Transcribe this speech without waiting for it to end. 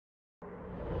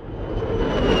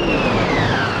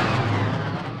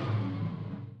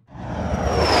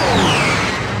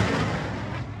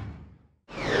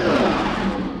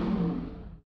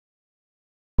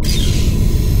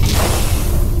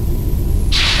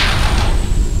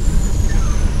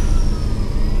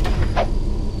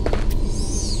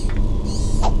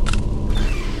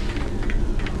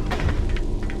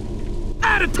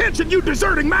mention you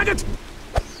deserting, maggot!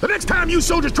 The next time you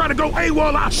soldiers try to go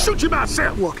AWOL, I'll shoot you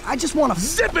myself! Look, I just want to...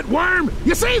 Zip it, worm!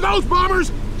 You see those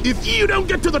bombers? If you don't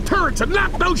get to the turrets and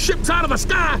knock those ships out of the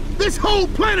sky, this whole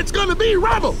planet's gonna be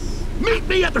rubble! Meet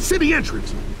me at the city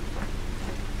entrance!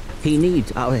 He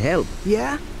needs our help.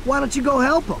 Yeah? Why don't you go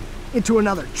help him? Into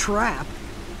another trap?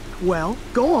 Well,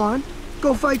 go on.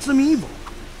 Go fight some evil.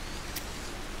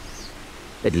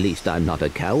 At least I'm not a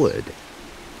coward.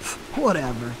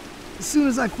 Whatever. As soon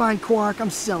as I find Quark, I'm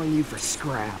selling you for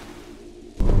scrap.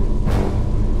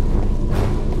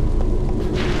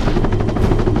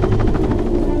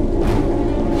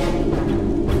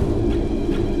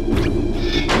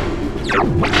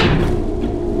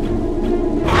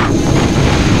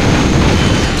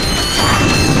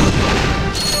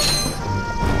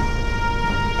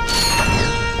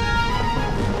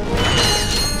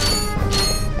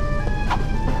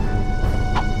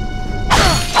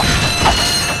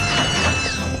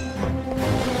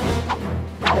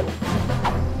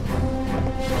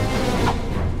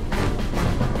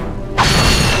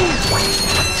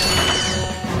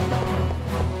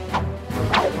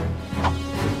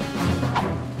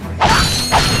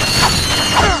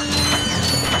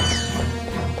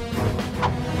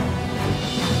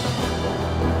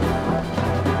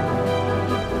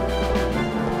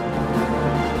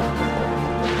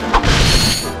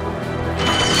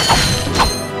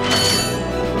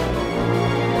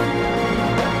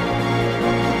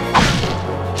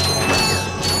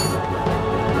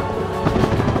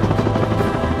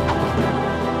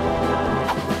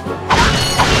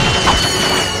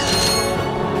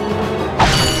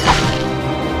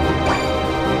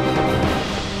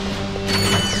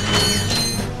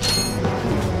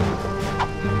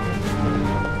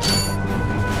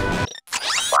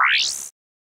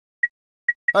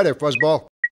 Hi there, Fuzzball.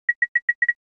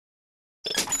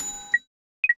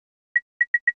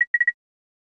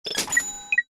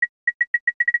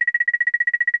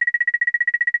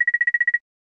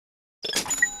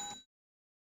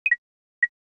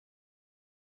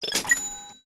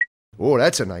 Oh,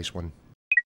 that's a nice one.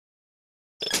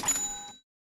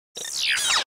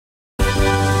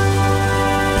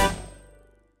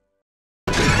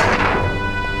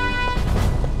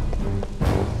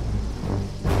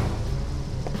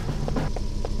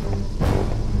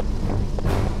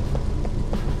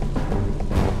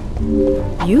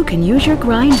 You can use your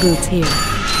grind boots here.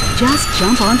 Just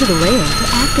jump onto the rail to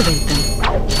activate them.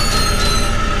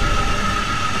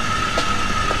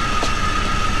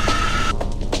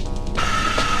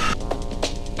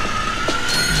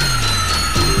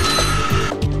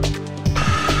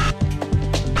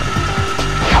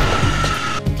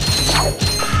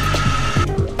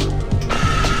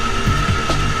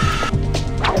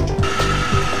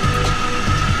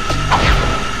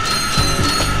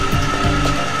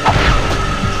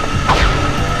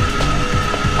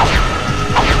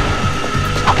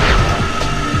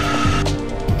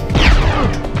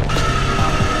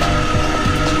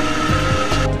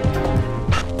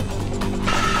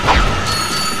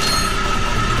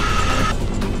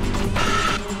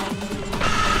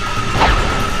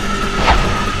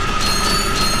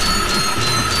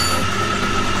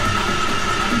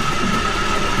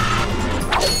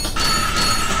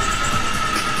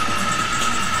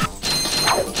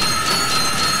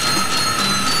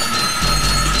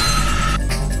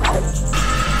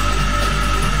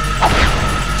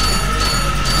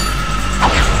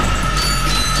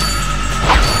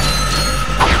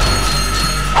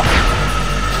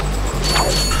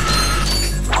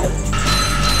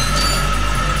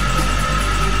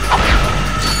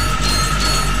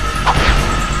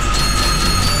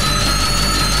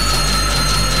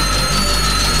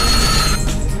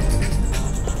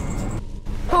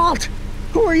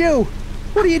 Who are you?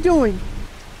 What are you doing?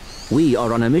 We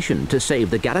are on a mission to save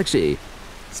the galaxy.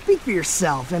 Speak for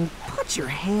yourself and put your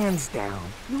hands down.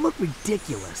 You look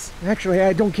ridiculous. Actually,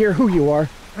 I don't care who you are.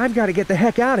 I've got to get the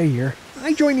heck out of here.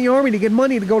 I joined the army to get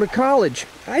money to go to college.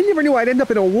 I never knew I'd end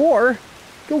up in a war.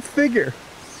 Go figure.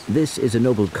 This is a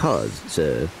noble cause,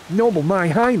 sir. Noble my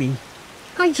hiney.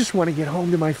 I just want to get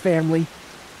home to my family.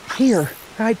 Here,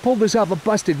 I pulled this off a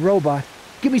busted robot.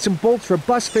 Give me some bolts for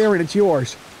bus fare and it's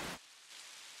yours.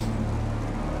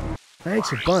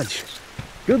 Thanks a bunch.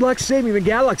 Good luck saving the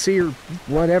galaxy or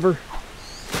whatever.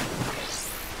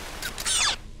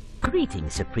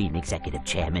 Greetings, Supreme Executive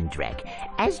Chairman Drek.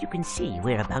 As you can see,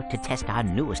 we're about to test our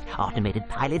newest automated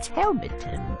pilot's helmet.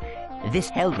 This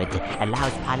helmet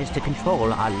allows pilots to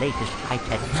control our latest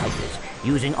high-tech fighters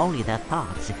using only their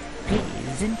parts.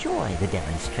 Please enjoy the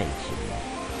demonstration.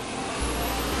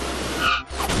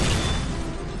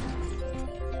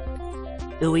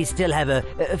 We still have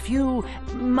a few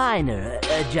minor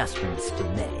adjustments to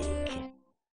make.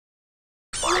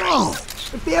 Whoa!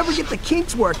 If they ever get the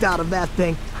kinks worked out of that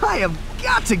thing, I have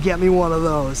got to get me one of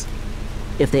those.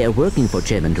 If they are working for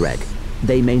Chairman Drek,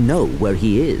 they may know where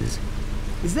he is.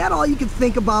 Is that all you can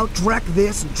think about? Drek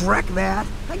this, Drek that?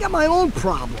 I got my own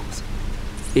problems.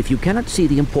 If you cannot see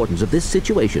the importance of this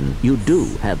situation, you do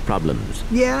have problems.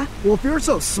 Yeah? Well, if you're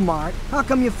so smart, how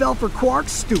come you fell for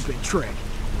Quark's stupid trick?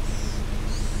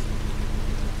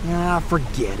 Ah,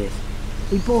 forget it.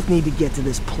 We both need to get to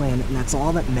this planet, and that's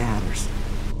all that matters.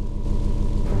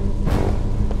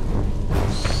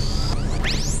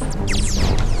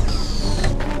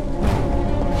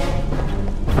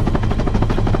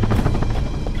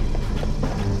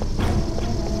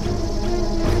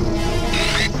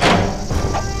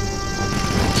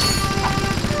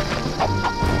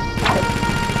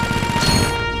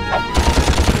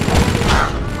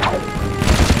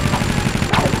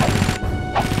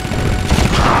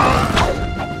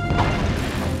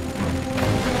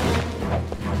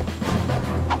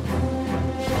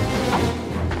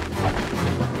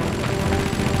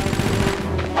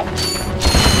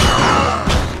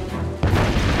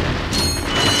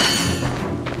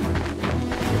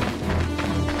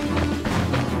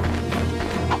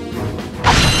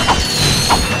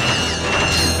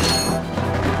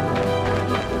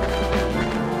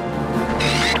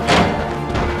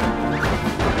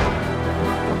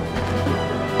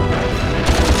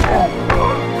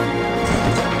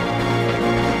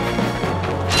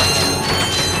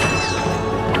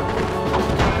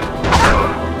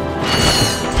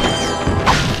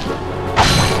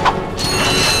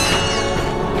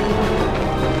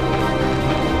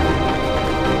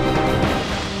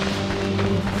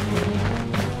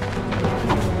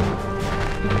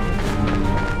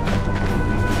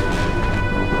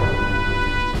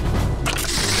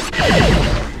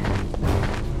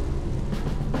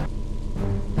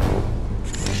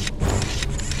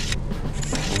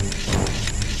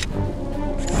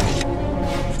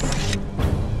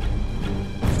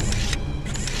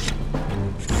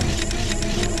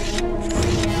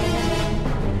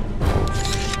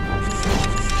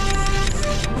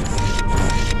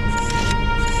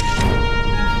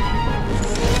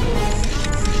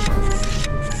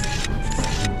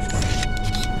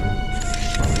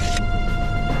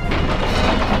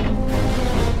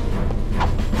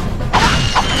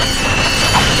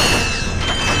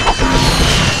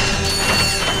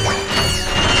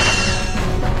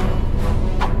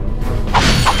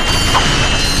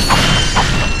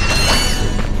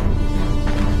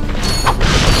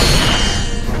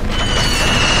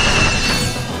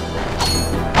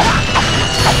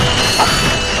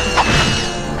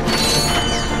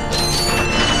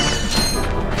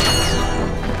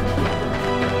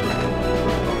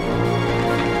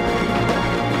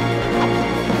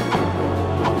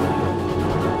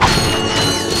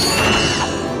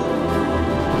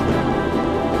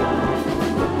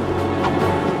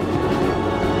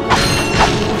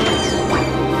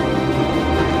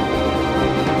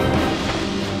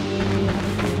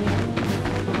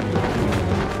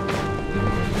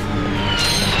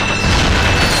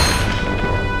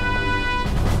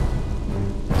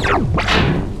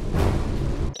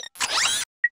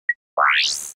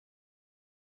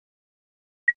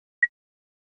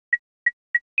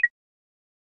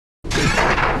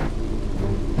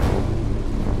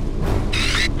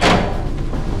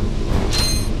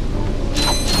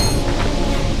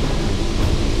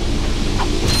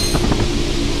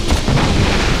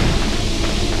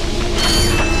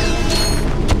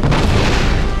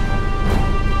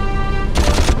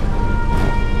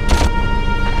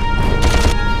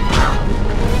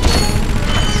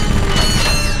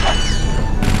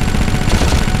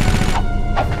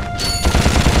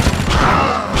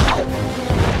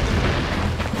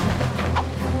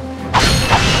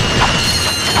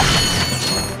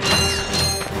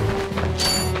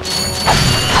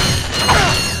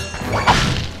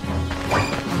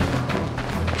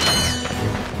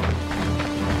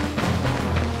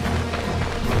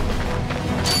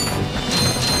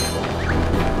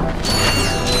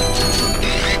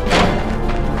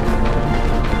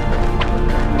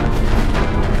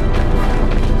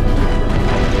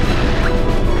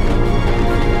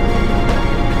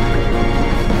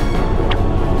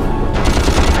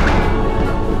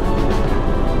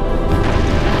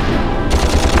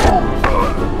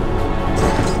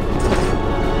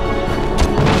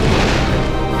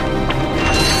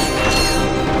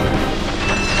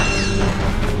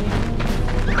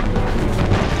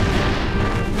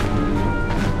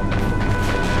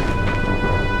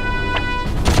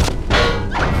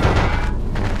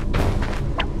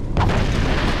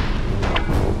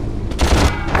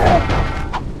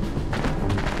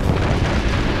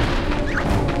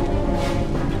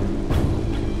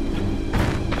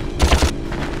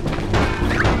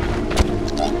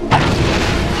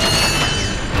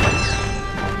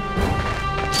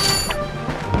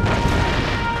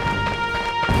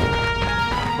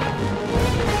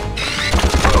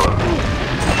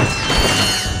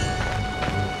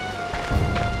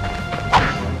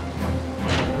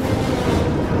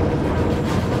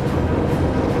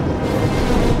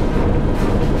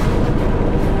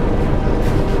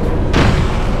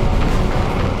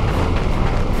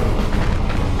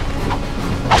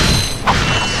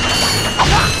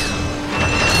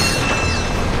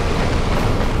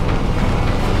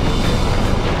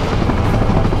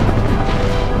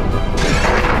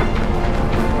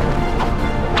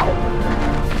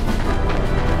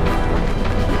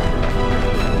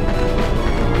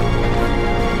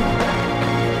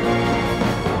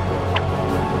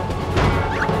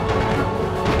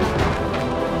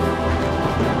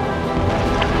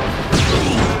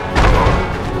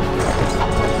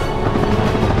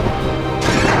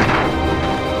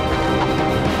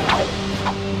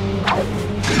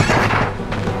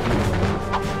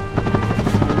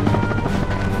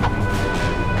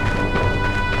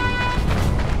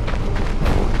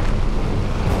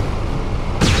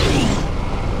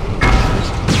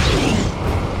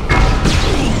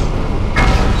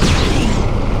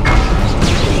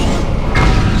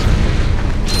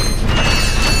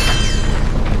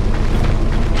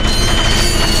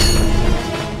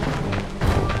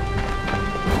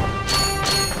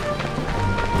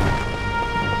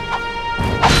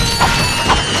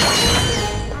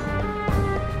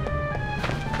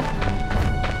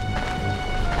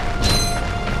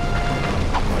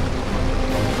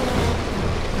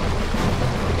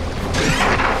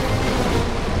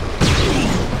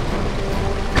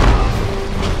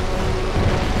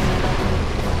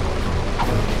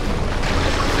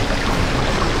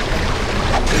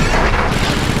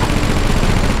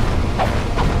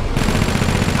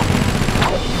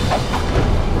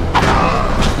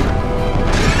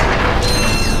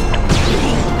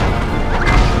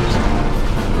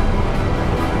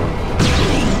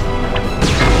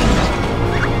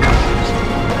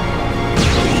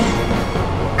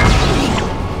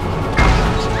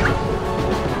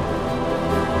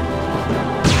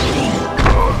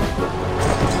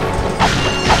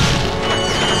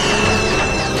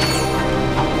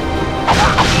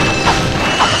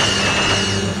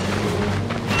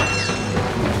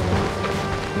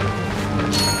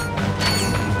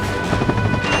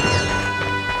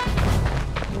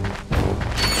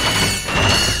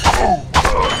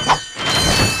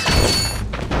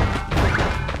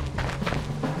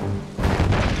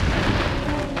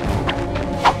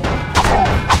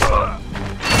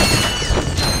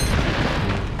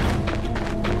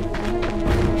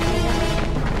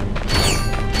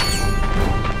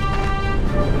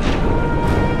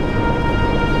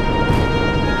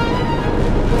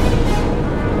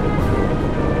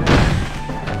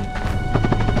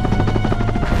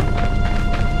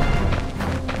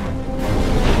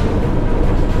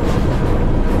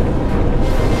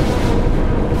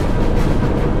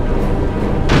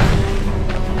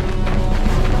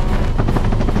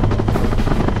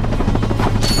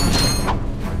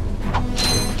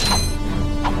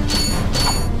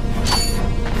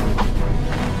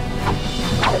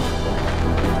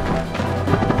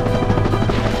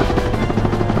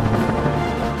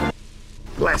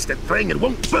 blasted thing and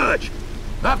won't budge.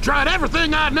 I've tried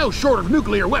everything I know short of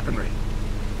nuclear weaponry.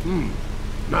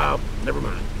 No, never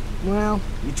mind. Well,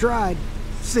 you tried.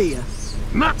 See ya.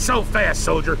 Not so fast,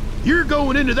 soldier. You're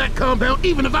going into that compound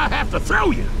even if I have to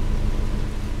throw you.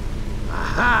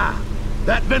 Aha!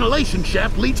 That ventilation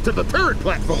shaft leads to the turret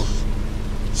platform.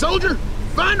 Soldier,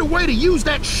 find a way to use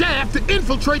that shaft to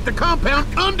infiltrate the compound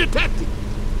undetected.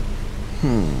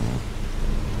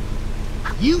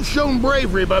 You've shown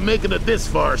bravery by making it this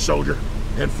far, soldier.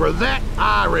 And for that,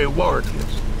 I reward you.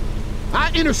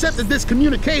 I intercepted this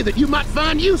communique that you might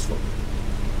find useful.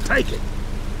 Take it.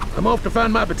 I'm off to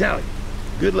find my battalion.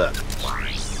 Good luck.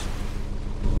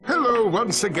 Hello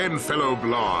once again, fellow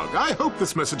Blarg. I hope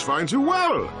this message finds you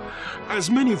well. As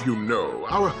many of you know,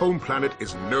 our home planet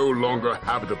is no longer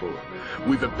habitable.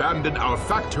 We've abandoned our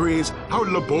factories, our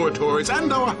laboratories,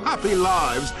 and our happy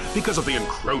lives because of the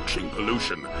encroaching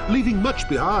pollution, leaving much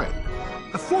behind.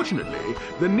 Fortunately,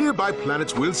 the nearby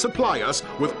planets will supply us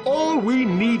with all we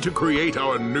need to create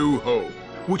our new home,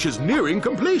 which is nearing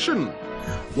completion.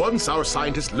 Once our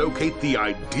scientists locate the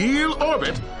ideal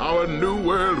orbit, our new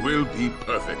world will be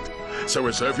perfect. So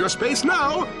reserve your space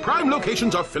now. Prime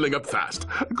locations are filling up fast.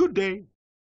 Good day.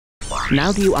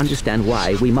 Now do you understand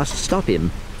why we must stop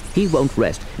him? He won't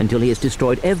rest until he has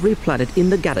destroyed every planet in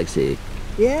the galaxy.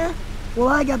 Yeah? Well,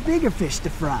 I got bigger fish to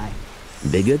fry.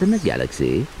 Bigger than the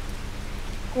galaxy?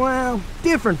 Well,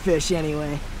 different fish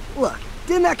anyway. Look,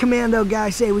 didn't that commando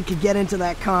guy say we could get into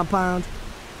that compound?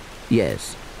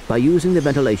 Yes, by using the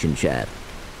ventilation shaft.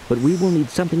 But we will need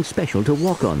something special to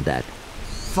walk on that.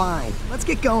 Fine, let's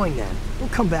get going then. We'll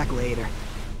come back later.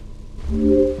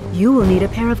 You will need a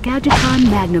pair of Gadgeton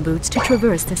Magna boots to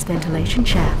traverse this ventilation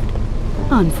shaft.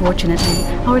 Unfortunately,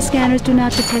 our scanners do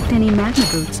not detect any Magna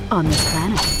boots on this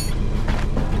planet.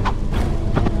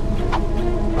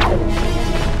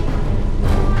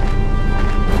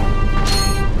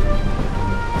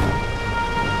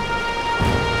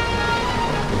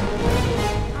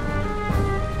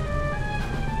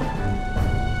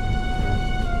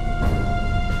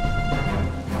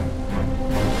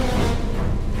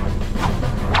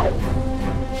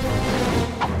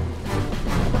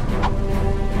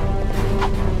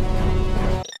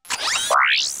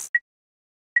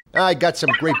 I got some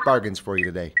great bargains for you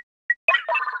today.